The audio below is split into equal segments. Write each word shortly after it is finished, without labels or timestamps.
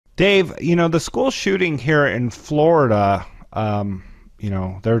Dave, the school shooting here in Florida,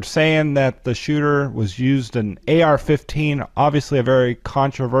 they're saying that the shooter was used an AR-15, obviously a very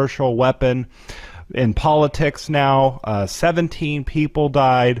controversial weapon in politics now. 17 people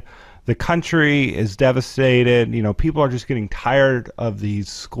died. The country is devastated. People are just getting tired of these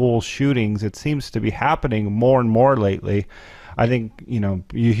school shootings. It seems to be happening more and more lately. I think,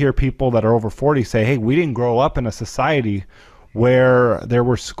 you hear people that are over 40 say, hey, we didn't grow up in a society where there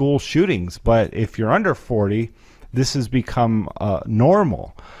were school shootings. But if you're under 40, this has become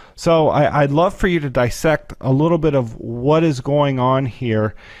normal. So I'd love for you to dissect a little bit of what is going on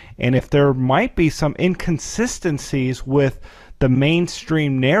here, and if there might be some inconsistencies with the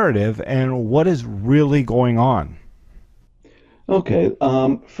mainstream narrative and what is really going on. Okay.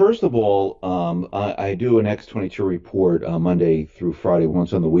 First of all, I do an X-22 report Monday through Friday,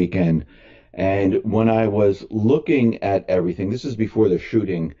 once on the weekend. And when I was looking at everything, this is before the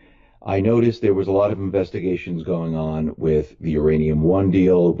shooting, I noticed there was a lot of investigations going on with the Uranium One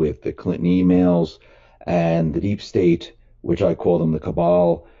deal, with the Clinton emails, and the deep state, which I call them the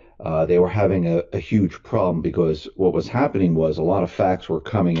cabal. They were having a huge problem because what was happening was a lot of facts were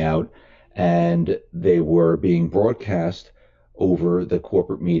coming out and they were being broadcast over the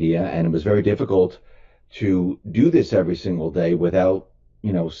corporate media, and it was very difficult to do this every single day without,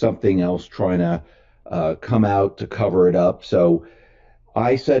 something else trying to come out to cover it up. So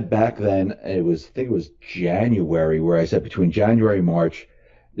I said back then, I think it was January, where I said between January and March,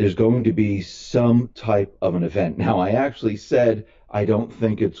 there's going to be some type of an event. Now, I actually said I don't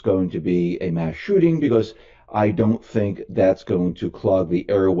think it's going to be a mass shooting because I don't think that's going to clog the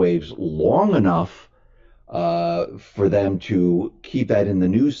airwaves long enough for them to keep that in the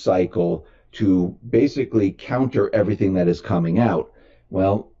news cycle to basically counter everything that is coming out.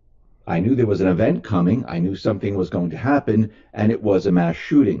 Well, I knew there was an event coming. I knew something was going to happen, and it was a mass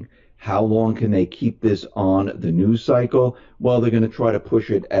shooting. How long can they keep this on the news cycle? Well, they're going to try to push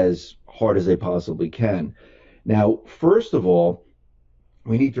it as hard as they possibly can. Now, first of all,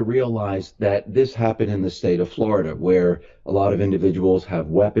 we need to realize that this happened in the state of Florida, where a lot of individuals have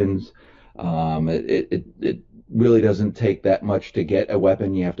weapons. It really doesn't take that much to get a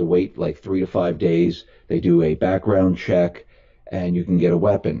weapon. You have to wait like 3 to 5 days. They do a background check, and you can get a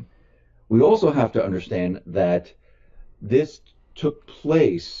weapon. We also have to understand that this took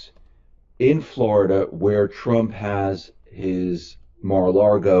place in Florida, where Trump has his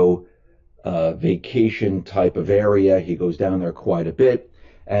Mar-a-Lago vacation type of area. He goes down there quite a bit,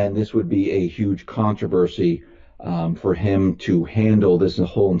 and this would be a huge controversy for him to handle this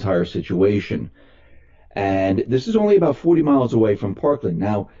whole entire situation. And this is only about 40 miles away from Parkland.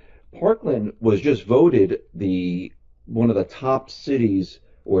 Now, Parkland was just voted the one of the top cities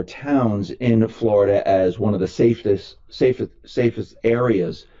or towns in Florida as one of the safest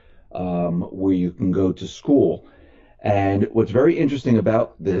areas where you can go to school. And what's very interesting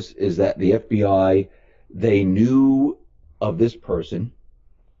about this is that the FBI, they knew of this person.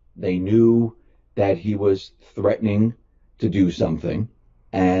 They knew that he was threatening to do something,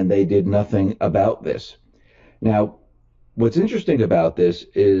 and they did nothing about this. Now, what's interesting about this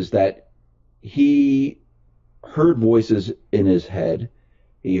is that he heard voices in his head.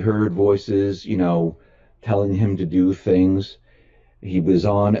 He heard voices, telling him to do things. He was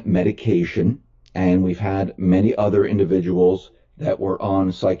on medication, and we've had many other individuals that were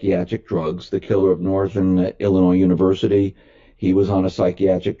on psychiatric drugs. The killer of Northern Illinois University, he was on a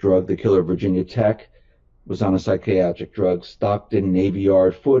psychiatric drug. The killer of Virginia Tech was on a psychiatric drug. Stockton, Navy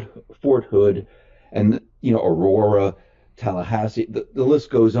Yard, Fort Hood, and, Aurora, Tallahassee. The list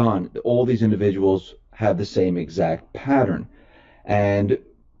goes on. All these individuals have the same exact pattern. And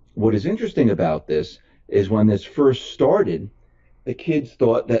what is interesting about this is when this first started, the kids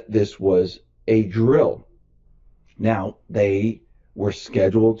thought that this was a drill. Now, they were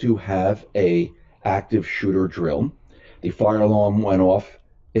scheduled to have a active shooter drill. The fire alarm went off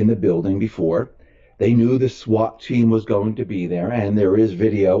in the building before. They knew the SWAT team was going to be there, and there is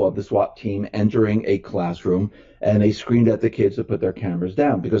video of the SWAT team entering a classroom, and they screamed at the kids to put their cameras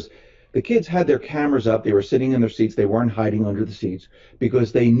down because the kids had their cameras up. They were sitting in their seats. They weren't hiding under the seats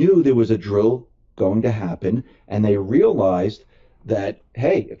because they knew there was a drill going to happen, and they realized that,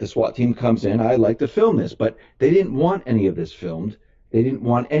 hey, if the SWAT team comes in, I'd like to film this. But they didn't want any of this filmed. They didn't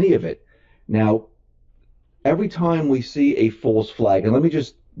want any of it. Now, every time we see a false flag, and let me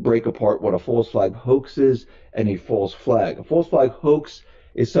just break apart what a false flag hoax is and a false flag. A false flag hoax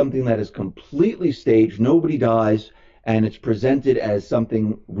is something that is completely staged. Nobody dies, and it's presented as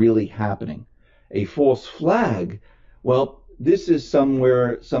something really happening. A false flag, well, this is something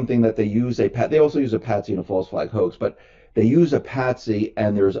that they use they also use a patsy in a false flag hoax, but they use a patsy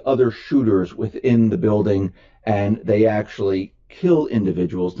and there's other shooters within the building, and they actually kill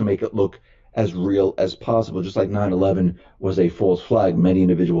individuals to make it look as real as possible. Just like 9/11 was a false flag, many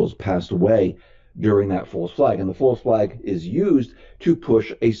individuals passed away during that false flag. And the false flag is used to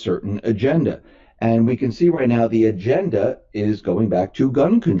push a certain agenda. And we can see right now the agenda is going back to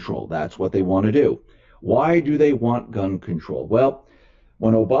gun control. That's what they want to do. Why do they want gun control? Well,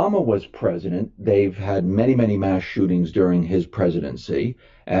 when Obama was president, they've had many, many mass shootings during his presidency.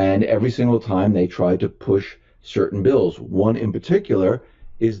 And every single time they tried to push certain bills. One in particular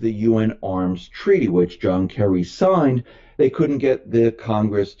is the UN Arms Treaty, which John Kerry signed. They couldn't get the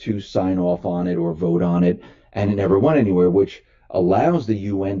Congress to sign off on it or vote on it, and it never went anywhere, which allows the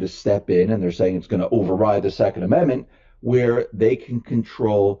UN to step in, and they're saying it's going to override the Second Amendment, where they can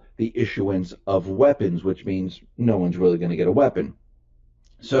control the issuance of weapons, which means no one's really going to get a weapon.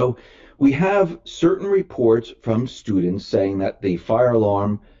 So we have certain reports from students saying that the fire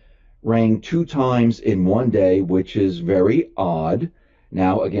alarm rang 2 times in one day, which is very odd.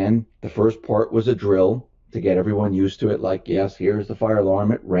 Now, again, the first part was a drill to get everyone used to it. Like, yes, here's the fire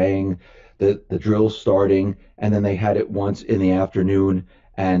alarm. It rang, the drill starting, and then they had it once in the afternoon,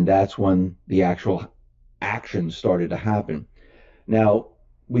 and that's when the actual action started to happen. Now,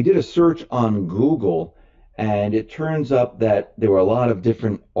 we did a search on Google, and it turns up that there were a lot of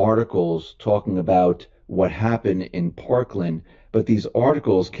different articles talking about what happened in Parkland, but these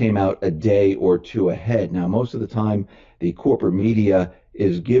articles came out a day or two ahead. Now, most of the time, the corporate media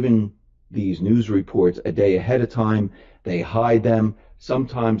is giving these news reports a day ahead of time. They hide them.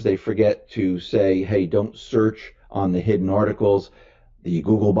 Sometimes they forget to say, hey, don't search on the hidden articles. The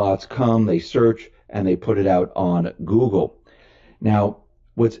Google bots come, they search, and they put it out on Google. Now,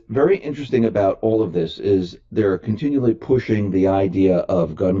 what's very interesting about all of this is they're continually pushing the idea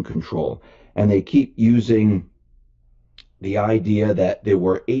of gun control, and they keep using the idea that there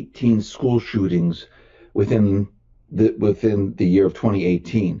were 18 school shootings within the year of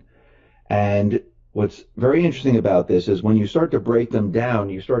 2018. And what's very interesting about this is when you start to break them down,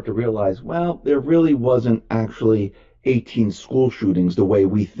 you start to realize, well, there really wasn't actually 18 school shootings the way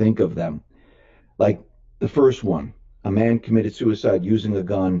we think of them. Like the first one, a man committed suicide using a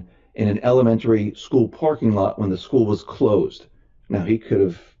gun in an elementary school parking lot when the school was closed. Now, he could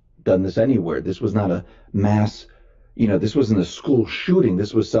have done this anywhere. This was not a mass, this wasn't a school shooting.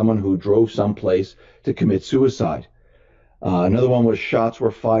 This was someone who drove someplace to commit suicide. Another one was shots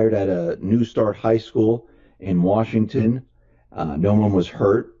were fired at a New Start High School in Washington. No one was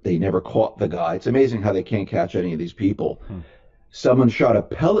hurt. They never caught the guy. It's amazing how they can't catch any of these people. Someone shot a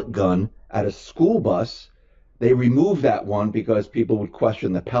pellet gun at a school bus. They removed that one because people would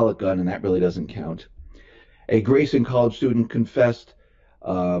question the pellet gun, and that really doesn't count. A Grayson College student confessed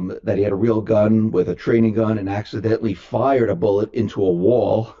that he had a real gun with a training gun and accidentally fired a bullet into a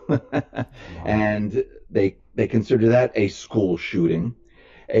wall. And they consider that a school shooting.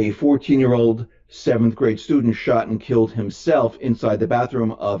 A 14-year-old 7th grade student shot and killed himself inside the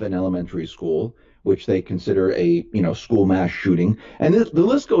bathroom of an elementary school, which they consider a school mass shooting. And the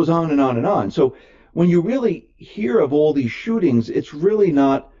list goes on and on and on. So when you really hear of all these shootings, it's really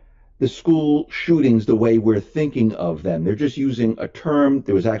not the school shootings the way we're thinking of them. They're just using a term.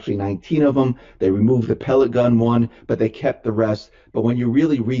 There was actually 19 of them. They removed the pellet gun one, but they kept the rest. But when you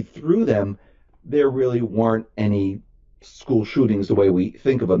really read through them, there really weren't any school shootings the way we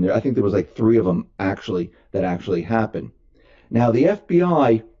think of them. I think there was like 3 of them that actually happened. Now, the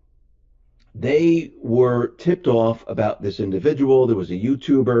FBI, they were tipped off about this individual. There was a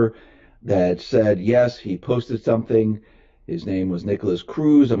YouTuber that said, yes, he posted something. His name was Nicholas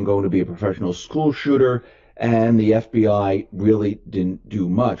Cruz. I'm going to be a professional school shooter. And the FBI really didn't do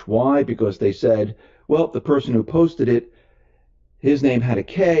much. Why? Because they said, well, the person who posted it, his name had a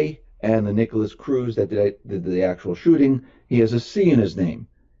K, and the Nicholas Cruz that did the actual shooting, he has a C in his name.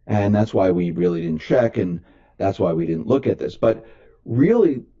 And that's why we really didn't check, and that's why we didn't look at this. But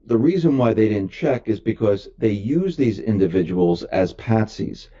really, the reason why they didn't check is because they use these individuals as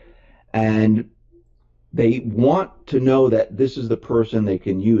patsies. And they want to know that this is the person they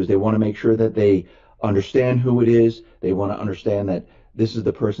can use. They want to make sure that they understand who it is. They want to understand that this is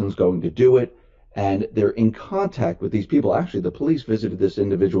the person who's going to do it. And they're in contact with these people. Actually, the police visited this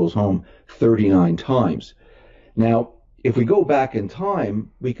individual's home 39 times. Now, if we go back in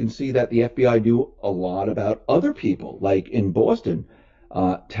time, we can see that the FBI knew a lot about other people, like in Boston,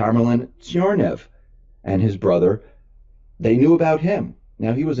 Tamerlan Tsarnaev and his brother. They knew about him.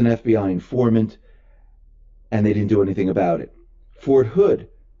 Now, he was an FBI informant, and they didn't do anything about it. Fort Hood,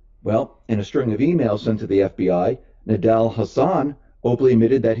 well, in a string of emails sent to the FBI, Nidal Hasan openly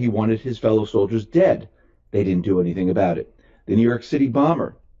admitted that he wanted his fellow soldiers dead. They didn't do anything about it. The New York City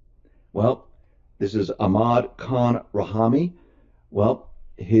bomber. Well, this is Ahmad Khan Rahami. Well,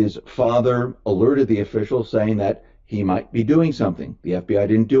 his father alerted the officials saying that he might be doing something. The FBI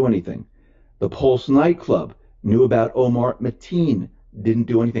didn't do anything. The Pulse nightclub knew about Omar Mateen, didn't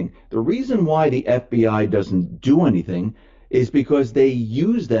do anything. The reason why the FBI doesn't do anything is because they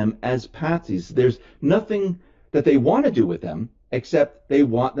use them as patsies. There's nothing that they want to do with them except they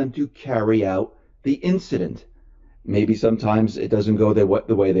want them to carry out the incident. Maybe sometimes it doesn't go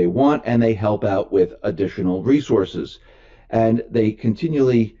the way they want, and they help out with additional resources. And they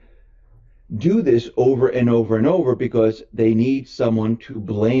continually do this over and over and over because they need someone to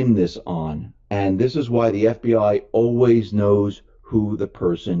blame this on. And this is why the FBI always knows who the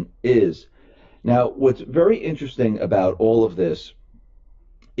person is. Now, what's very interesting about all of this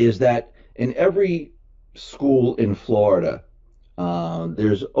is that in every school in Florida,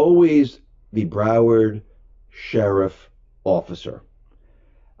 there's always the Broward sheriff officer.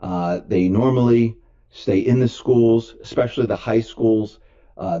 They normally stay in the schools, especially the high schools.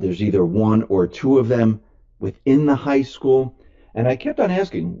 There's either one or two of them within the high school. And I kept on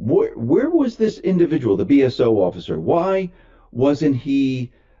asking, where was this individual, the BSO officer? Why wasn't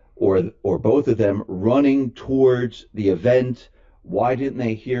he or both of them running towards the event? Why didn't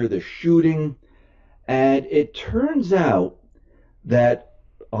they hear the shooting? And it turns out that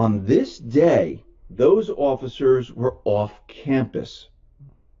on this day, those officers were off campus.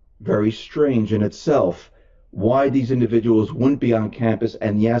 Very strange in itself why these individuals wouldn't be on campus.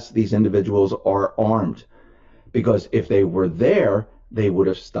 And yes, these individuals are armed, because if they were there, they would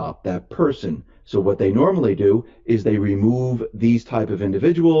have stopped that person. So what they normally do is they remove these type of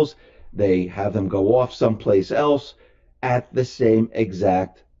individuals, they have them go off someplace else at the same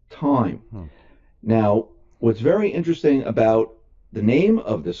exact time. Now, what's very interesting about the name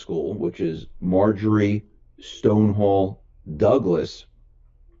of the school, which is Marjory Stonewall Douglas,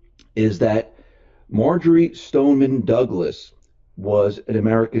 is that Marjory Stoneman Douglas was an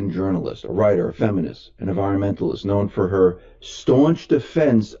American journalist, a writer, a feminist, an environmentalist, known for her staunch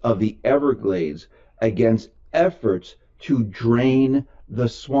defense of the Everglades against efforts to drain the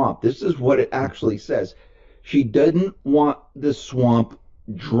swamp. This is what it actually says. She didn't want the swamp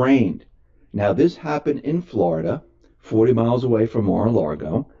drained. Now, this happened in Florida, 40 miles away from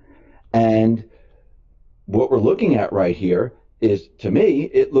Mar-a-Lago, and what we're looking at right here is, to me,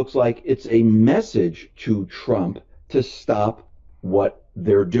 it looks like it's a message to Trump to stop what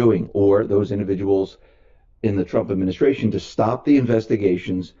they're doing, or those individuals in the Trump administration to stop the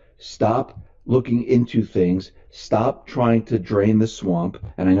investigations, stop looking into things, stop trying to drain the swamp.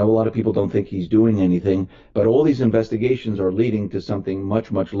 And I know a lot of people don't think he's doing anything, but all these investigations are leading to something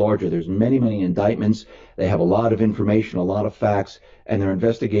much, much larger. There's many, many indictments. They have a lot of information, a lot of facts, and they're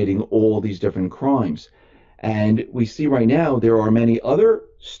investigating all these different crimes. And we see right now there are many other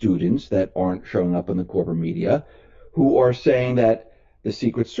students that aren't showing up in the corporate media who are saying that the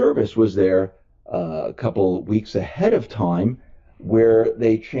Secret Service was there a couple weeks ahead of time, where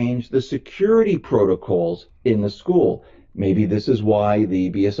they changed the security protocols in the school. Maybe this is why the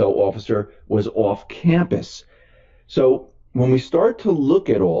BSO officer was off campus. So when we start to look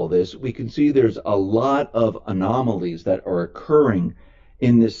at all this, we can see there's a lot of anomalies that are occurring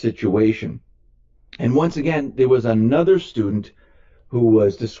in this situation. And once again, there was another student who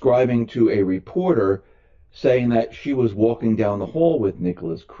was describing to a reporter, saying that she was walking down the hall with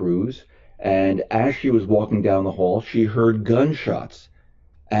Nikolas Cruz, and as she was walking down the hall, she heard gunshots.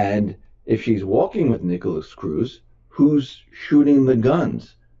 And if she's walking with Nikolas Cruz, who's shooting the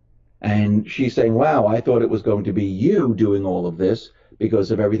guns? And she's saying, wow, I thought it was going to be you doing all of this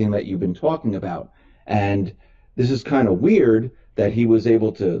because of everything that you've been talking about. And this is kind of weird that he was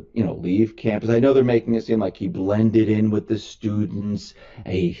able to, leave campus. I know they're making it seem like he blended in with the students,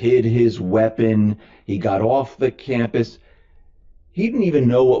 he hid his weapon, he got off the campus. He didn't even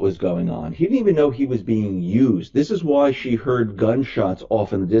know what was going on. He didn't even know he was being used. This is why she heard gunshots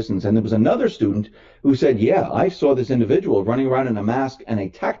off in the distance. And there was another student who said, yeah, I saw this individual running around in a mask and a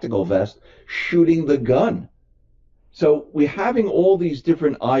tactical vest shooting the gun. So we're having all these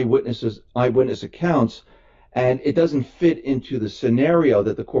different eyewitness accounts, and it doesn't fit into the scenario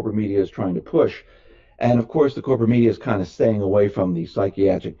that the corporate media is trying to push. And of course, the corporate media is kind of staying away from the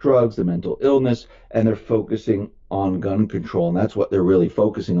psychiatric drugs, the mental illness, and they're focusing on gun control. And that's what they're really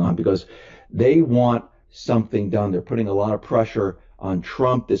focusing on, because they want something done. They're putting a lot of pressure on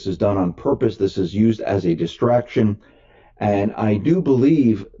Trump. This is done on purpose. This is used as a distraction. And I do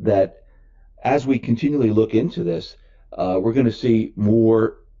believe that as we continually look into this, we're going to see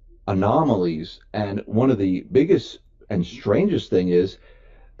more anomalies. And one of the biggest and strangest thing is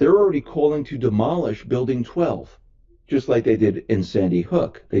they're already calling to demolish Building 12, just like they did in Sandy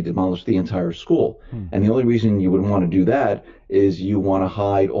Hook. They demolished the entire school. Hmm. And the only reason you would want to do that is you want to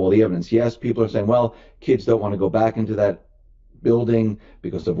hide all the evidence. Yes, people are saying, well, kids don't want to go back into that building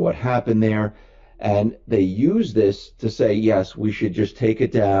because of what happened there. And they use this to say, yes, we should just take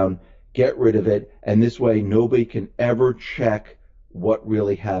it down, get rid of it, and this way nobody can ever check what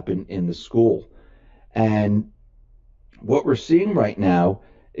really happened in the school. And what we're seeing right now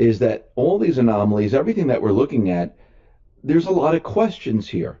is that all these anomalies, everything that we're looking at, there's a lot of questions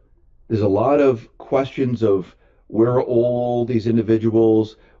here. There's a lot of questions of where are all these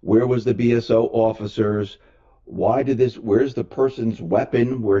individuals? Where was the BSO officers? Why did this? Where's the person's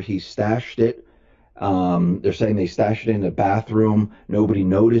weapon where he stashed it? They're saying they stashed it in the bathroom. Nobody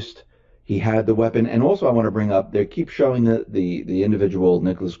noticed he had the weapon. And also, I want to bring up, they keep showing the individual,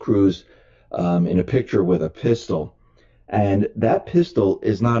 Nikolas Cruz, in a picture with a pistol. And that pistol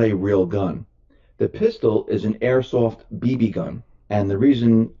is not a real gun. The pistol is an airsoft BB gun. And the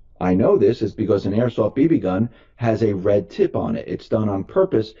reason I know this is because an airsoft BB gun has a red tip on it. It's done on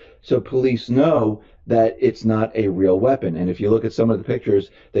purpose so police know that it's not a real weapon. And if you look at some of the pictures,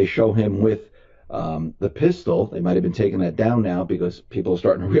 they show him with the pistol. They might have been taking that down now because people are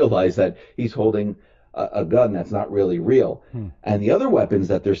starting to realize that he's holding a gun that's not really real. And the other weapons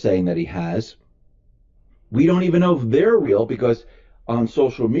that they're saying that he has, we don't even know if they're real because on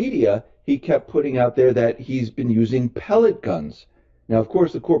social media, he kept putting out there that he's been using pellet guns. Now, of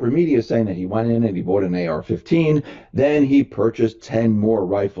course, the corporate media is saying that he went in and he bought an AR-15, then he purchased 10 more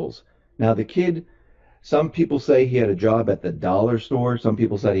rifles. Now, the kid, some people say he had a job at the dollar store. Some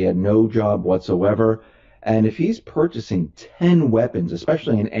people said he had no job whatsoever. And if he's purchasing 10 weapons,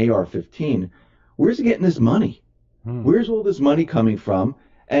 especially an AR-15, where's he getting this money? Where's all this money coming from?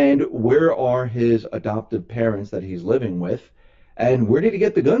 And where are his adoptive parents that he's living with? And where did he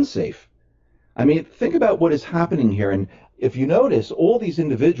get the gun safe? I mean, think about what is happening here. And if you notice, all these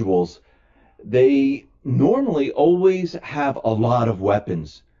individuals, they normally always have a lot of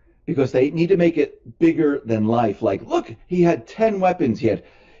weapons because they need to make it bigger than life. Like, look, he had 10 weapons.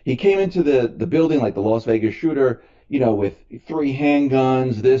 He came into the building like the Las Vegas shooter, with 3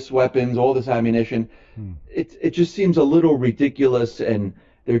 handguns, this weapons, all this ammunition. It just seems a little ridiculous, and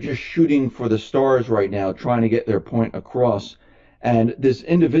they're just shooting for the stars right now, trying to get their point across. And this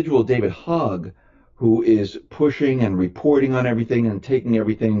individual, David Hogg, who is pushing and reporting on everything and taking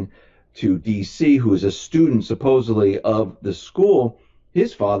everything to D.C., who is a student supposedly of the school,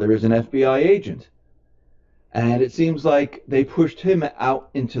 his father is an FBI agent. And it seems like they pushed him out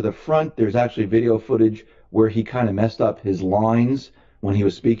into the front. There's actually video footage where he kind of messed up his lines when he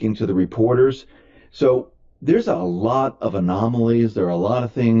was speaking to the reporters. So there's a lot of anomalies. There are a lot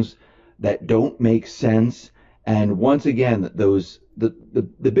of things that don't make sense. And once again,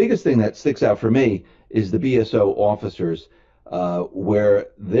 the biggest thing that sticks out for me is the BSO officers, where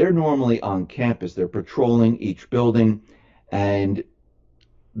they're normally on campus. They're patrolling each building, and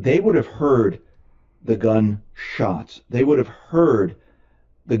they would have heard the gun shots. They would have heard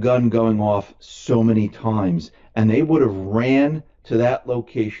the gun going off so many times, and they would have ran to that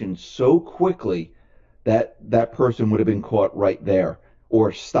location so quickly that that person would have been caught right there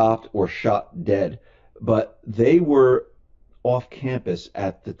or stopped or shot dead. But they were off campus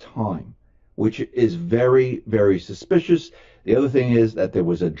at the time, which is very, very suspicious. The other thing is that there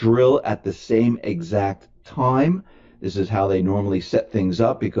was a drill at the same exact time. This is how they normally set things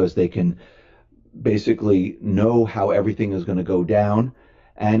up because they can basically know how everything is going to go down.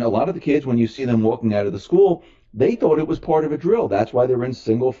 And a lot of the kids, when you see them walking out of the school, they thought it was part of a drill. That's why they're in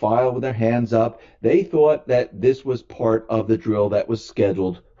single file with their hands up. They thought that this was part of the drill that was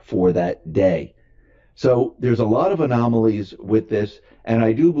scheduled for that day. So there's a lot of anomalies with this, and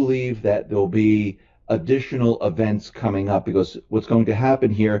I do believe that there'll be additional events coming up because what's going to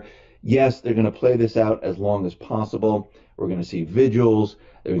happen here, yes, they're going to play this out as long as possible. We're going to see vigils.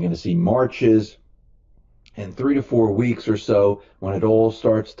 They're going to see marches. In 3 to 4 weeks or so, when it all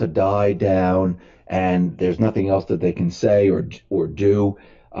starts to die down and there's nothing else that they can say or do,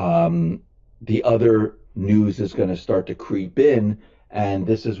 the other news is going to start to creep in, and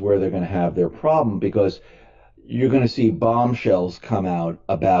this is where they're going to have their problem because you're going to see bombshells come out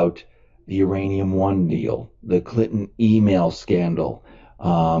about the Uranium One deal, the Clinton email scandal,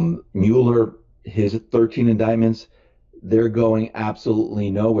 Mueller, his 13 indictments. They're going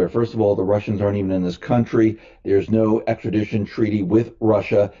absolutely nowhere. First of all, the Russians aren't even in this country. There's no extradition treaty with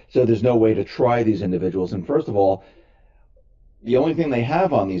Russia, so there's no way to try these individuals. And first of all, the only thing they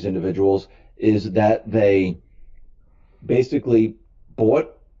have on these individuals is that they basically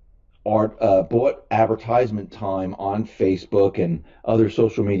bought bought advertisement time on Facebook and other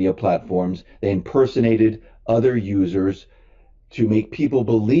social media platforms. They impersonated other users to make people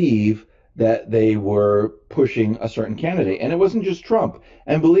believe that they were pushing a certain candidate. And it wasn't just Trump.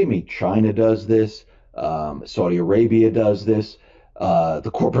 And believe me, China does this, Saudi Arabia does this,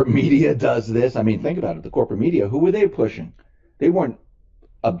 the corporate media does this. I mean, think about it. The corporate media, who were they pushing? They weren't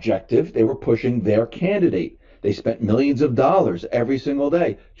objective, they were pushing their candidate. They spent millions of dollars every single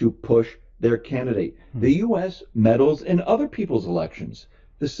day to push their candidate. The U.S. meddles in other people's elections.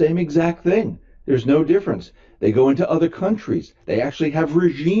 The same exact thing. There's no difference. They go into other countries. They actually have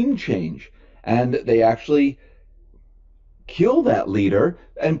regime change. And they actually kill that leader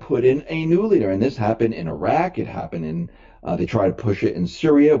and put in a new leader. And this happened in Iraq. It happened in, they tried to push it in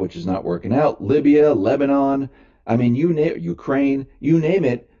Syria, which is not working out. Libya, Lebanon. I mean, you name Ukraine, you name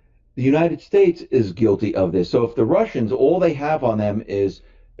it. The United States is guilty of this. So if the Russians, all they have on them is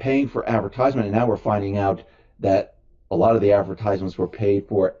paying for advertisement, and now we're finding out that a lot of the advertisements were paid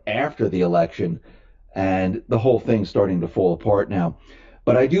for after the election, and the whole thing's starting to fall apart now.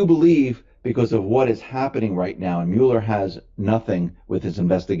 But I do believe, because of what is happening right now, and Mueller has nothing with his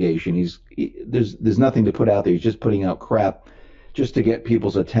investigation. There's nothing to put out there. He's just putting out crap just to get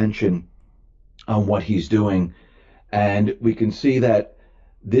people's attention on what he's doing. And we can see that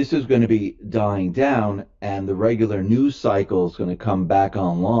this is going to be dying down, and the regular news cycle is going to come back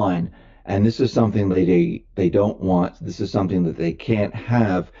online. And this is something they don't want. This is something that they can't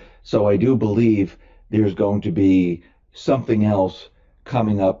have. So I do believe there's going to be something else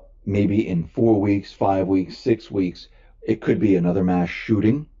coming up, maybe in 4 weeks, 5 weeks, 6 weeks. It could be another mass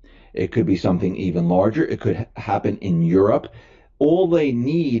shooting. It could be something even larger. It could happen in Europe. All they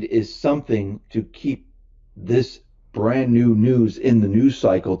need is something to keep this brand new news in the news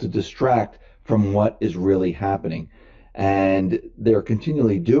cycle to distract from what is really happening. And they're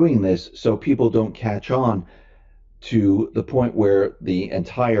continually doing this so people don't catch on to the point where the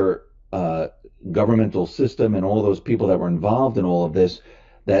entire governmental system and all those people that were involved in all of this,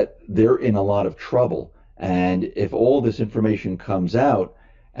 that they're in a lot of trouble. And if all this information comes out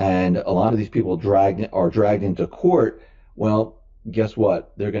and a lot of these people are dragged into court, well, guess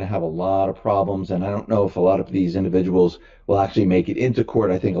what? They're going to have a lot of problems. And I don't know if a lot of these individuals will actually make it into court.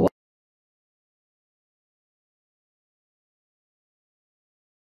 I think a lot